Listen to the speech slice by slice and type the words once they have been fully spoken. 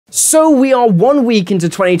So we are 1 week into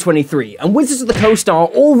 2023, and Wizards of the Coast are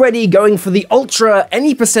already going for the ultra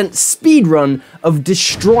any percent speed run of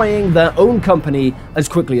destroying their own company as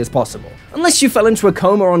quickly as possible. Unless you fell into a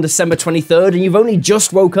coma on December 23rd and you've only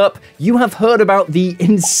just woke up, you have heard about the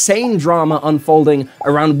insane drama unfolding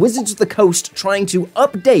around Wizards of the Coast trying to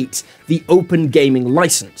update the Open Gaming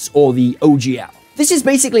License, or the OGL. This is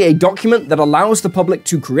basically a document that allows the public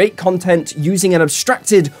to create content using an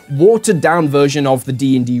abstracted, watered-down version of the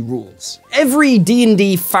D&D rules. Every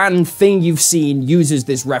D&D fan thing you've seen uses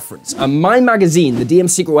this reference. My Magazine, the DM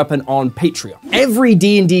Secret Weapon on Patreon. Every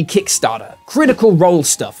D&D Kickstarter, Critical Role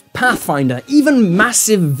stuff, Pathfinder, even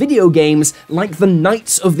massive video games like the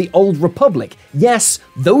Knights of the Old Republic. Yes,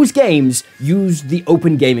 those games use the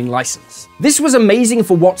Open Gaming License. This was amazing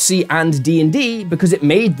for WotC and D&D because it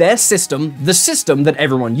made their system the system that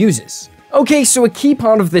everyone uses. Okay, so a key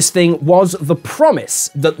part of this thing was the promise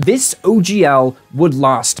that this OGL would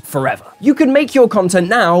last forever. You could make your content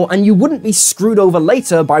now and you wouldn't be screwed over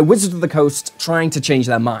later by Wizards of the Coast trying to change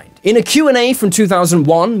their mind. In a Q&A from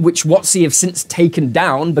 2001, which WotC have since taken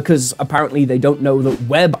down because apparently they don't know that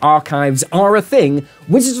web archives are a thing,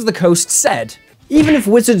 Wizards of the Coast said, "Even if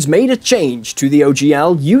Wizards made a change to the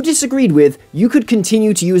OGL you disagreed with, you could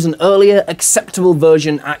continue to use an earlier, acceptable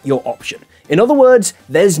version at your option. In other words,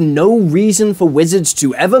 there's no reason for Wizards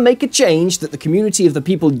to ever make a change that the community of the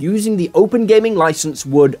people using the Open Gaming License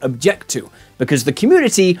would object to, because the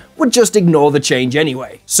community would just ignore the change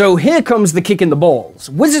anyway." So here comes the kick in the balls.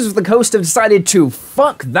 Wizards of the Coast have decided to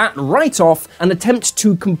fuck that right off and attempt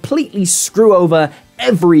to completely screw over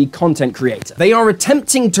every content creator. They are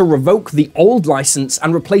attempting to revoke the old license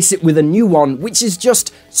and replace it with a new one, which is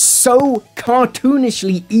just so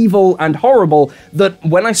cartoonishly evil and horrible that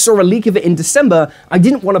when I saw a leak of it in December, I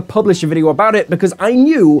didn't want to publish a video about it because I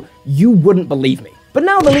knew you wouldn't believe me. But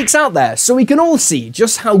now the leak's out there, so we can all see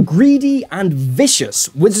just how greedy and vicious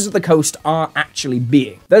Wizards of the Coast are actually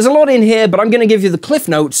being. There's a lot in here, but I'm going to give you the cliff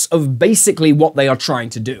notes of basically what they are trying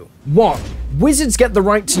to do. 1. Wizards get the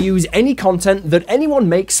right to use any content that anyone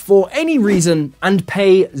makes for any reason and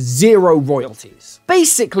pay 0 royalties.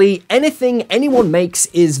 Basically, anything anyone makes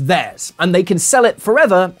is theirs, and they can sell it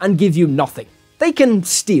forever and give you nothing. They can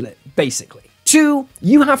steal it, basically. 2,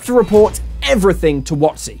 you have to report everything to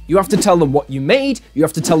WotC. You have to tell them what you made, you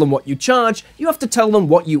have to tell them what you charge, you have to tell them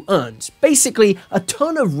what you earned. Basically, a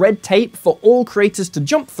ton of red tape for all creators to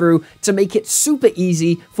jump through to make it super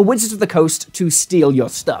easy for Wizards of the Coast to steal your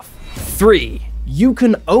stuff. 3, you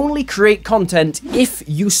can only create content if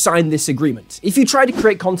you sign this agreement. If you try to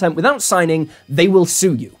create content without signing, they will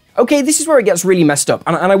sue you. Okay, this is where it gets really messed up,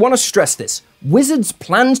 and I want to stress this. Wizards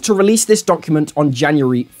planned to release this document on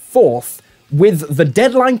January 4th, with the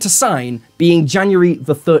deadline to sign being January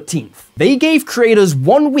the 13th. They gave creators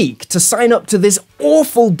 1 week to sign up to this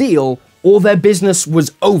awful deal or their business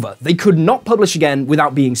was over. They could not publish again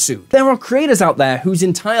without being sued. There are creators out there whose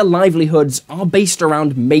entire livelihoods are based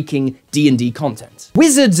around making D&D content.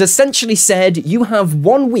 Wizards essentially said, you have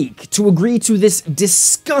 1 week to agree to this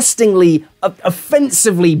disgustingly,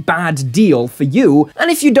 offensively bad deal for you,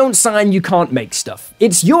 and if you don't sign, you can't make stuff.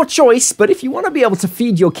 It's your choice, but if you want to be able to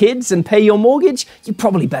feed your kids and pay your mortgage, you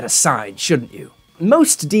probably better sign, shouldn't you?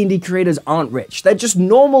 Most D&D creators aren't rich. They're just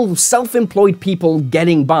normal, self-employed people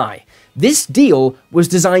getting by. This deal was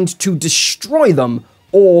designed to destroy them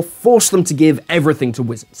or force them to give everything to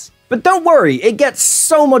Wizards. But don't worry, it gets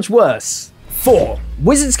so much worse. 4.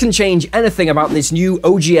 Wizards can change anything about this new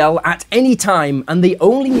OGL at any time, and they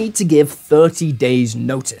only need to give 30 days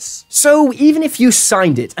notice. So even if you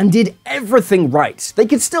signed it and did everything right, they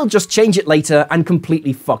could still just change it later and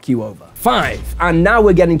completely fuck you over. 5. And now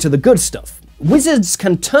we're getting to the good stuff. Wizards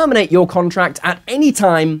can terminate your contract at any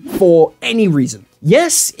time for any reason.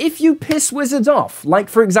 Yes, if you piss Wizards off, like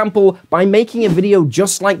for example, by making a video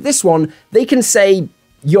just like this one, they can say,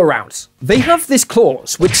 you're out. They have this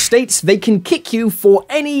clause which states they can kick you for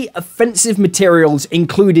any offensive materials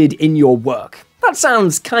included in your work. That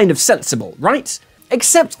sounds kind of sensible, right?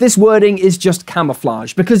 Except this wording is just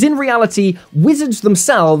camouflage, because in reality, Wizards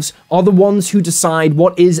themselves are the ones who decide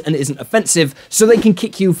what is and isn't offensive, so they can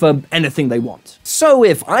kick you for anything they want. So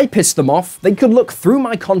if I piss them off, they could look through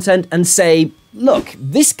my content and say, look,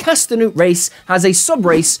 this Castanute race has a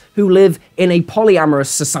subrace who live in a polyamorous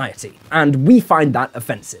society, and we find that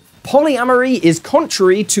offensive. Polyamory is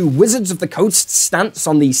contrary to Wizards of the Coast's stance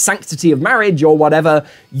on the sanctity of marriage or whatever.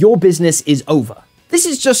 Your business is over. This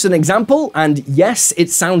is just an example, and yes, it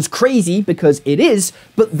sounds crazy because it is,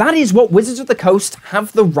 but that is what Wizards of the Coast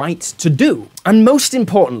have the right to do. And most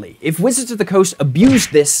importantly, if Wizards of the Coast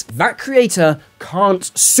abused this, that creator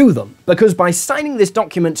can't sue them, because by signing this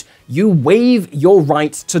document, you waive your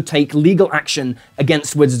right to take legal action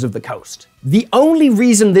against Wizards of the Coast. The only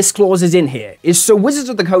reason this clause is in here is so Wizards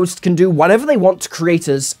of the Coast can do whatever they want to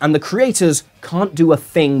creators, and the creators can't do a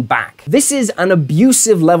thing back. This is an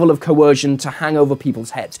abusive level of coercion to hang over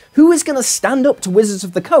people's heads. Who is going to stand up to Wizards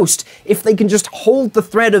of the Coast if they can just hold the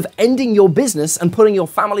thread of ending your business and putting your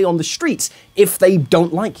family on the streets if they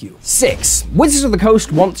don't like you? 6. Wizards of the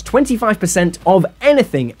Coast wants 25% of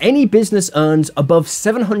anything any business earns above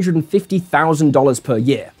 $750,000 per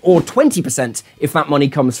year, or 20% if that money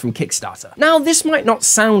comes from Kickstarter. Now, this might not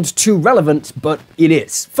sound too relevant, but it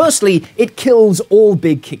is. Firstly, it kills all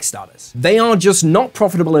big Kickstarters. They are just not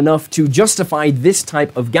profitable enough to justify this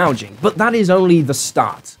type of gouging, but that is only the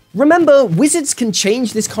start. Remember, Wizards can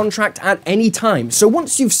change this contract at any time, so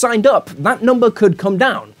once you've signed up, that number could come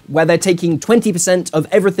down, where they're taking 20% of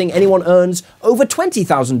everything anyone earns over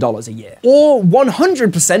 $20,000 a year, or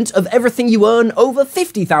 100% of everything you earn over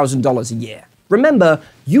 $50,000 a year. Remember,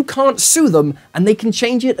 you can't sue them, and they can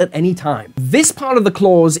change it at any time. This part of the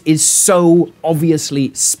clause is so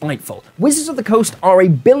obviously spiteful. Wizards of the Coast are a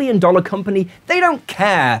billion-dollar company. They don't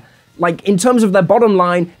care. Like, in terms of their bottom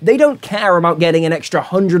line, they don't care about getting an extra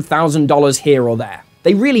 $100,000 here or there.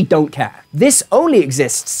 They really don't care. This only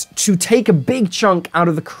exists to take a big chunk out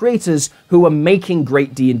of the creators who are making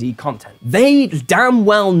great D&D content. They damn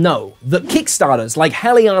well know that Kickstarters like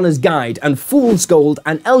Helliana's Guide and Fool's Gold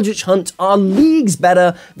and Eldritch Hunt are leagues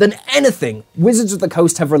better than anything Wizards of the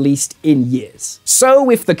Coast have released in years. So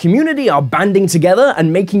if the community are banding together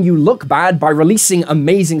and making you look bad by releasing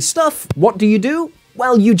amazing stuff, what do?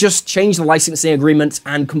 Well, you just change the licensing agreement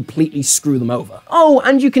and completely screw them over. Oh,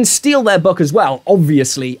 and you can steal their book as well,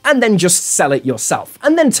 obviously, and then just sell it yourself,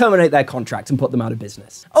 and then terminate their contract and put them out of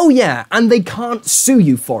business. Oh yeah, and they can't sue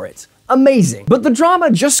you for it. Amazing. But the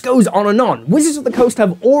drama just goes on and on. Wizards of the Coast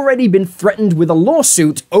have already been threatened with a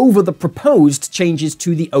lawsuit over the proposed changes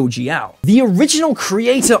to the OGL. The original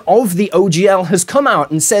creator of the OGL has come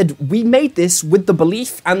out and said, we made this with the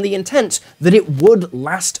belief and the intent that it would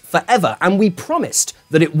last forever, and we promised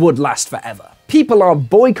that it would last forever. People are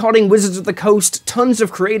boycotting Wizards of the Coast, tons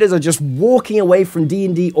of creators are just walking away from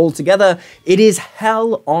D&D altogether. It is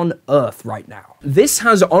hell on earth right now. This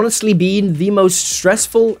has honestly been the most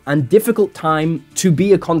stressful and difficult time to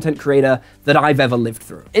be a content creator that I've ever lived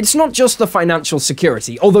through. It's not just the financial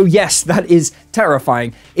security, although yes, that is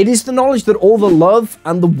terrifying. It is the knowledge that all the love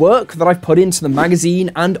and the work that I've put into the magazine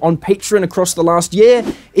and on Patreon across the last year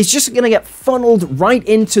is just gonna get funneled right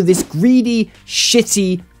into this greedy,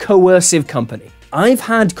 shitty, coercive company. I've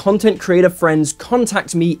had content creator friends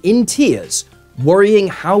contact me in tears, worrying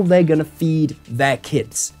how they're gonna feed their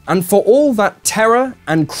kids. And for all that terror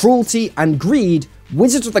and cruelty and greed,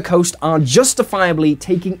 Wizards of the Coast are justifiably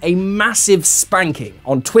taking a massive spanking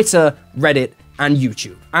on Twitter, Reddit, and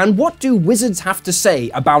YouTube. And what do Wizards have to say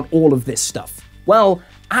about all of this stuff? Well,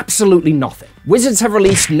 absolutely nothing. Wizards have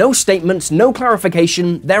released no statements, no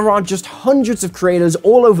clarification. There are just hundreds of creators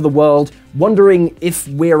all over the world wondering if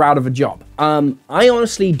we're out of a job. I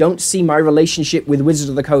honestly don't see my relationship with Wizards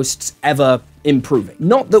of the Coast ever improving.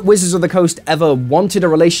 Not that Wizards of the Coast ever wanted a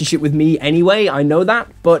relationship with me anyway, I know that,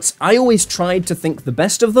 but I always tried to think the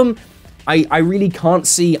best of them. I really can't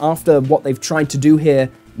see, after what they've tried to do here,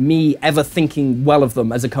 me ever thinking well of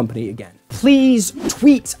them as a company again. Please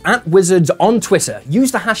tweet at Wizards on Twitter,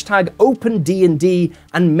 use the hashtag OpenDND,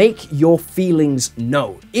 and make your feelings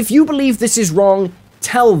known. If you believe this is wrong,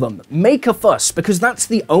 tell them, make a fuss, because that's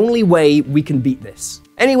the only way we can beat this.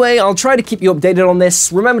 Anyway, I'll try to keep you updated on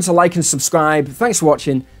this. Remember to like and subscribe. Thanks for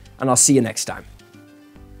watching, and I'll see you next time.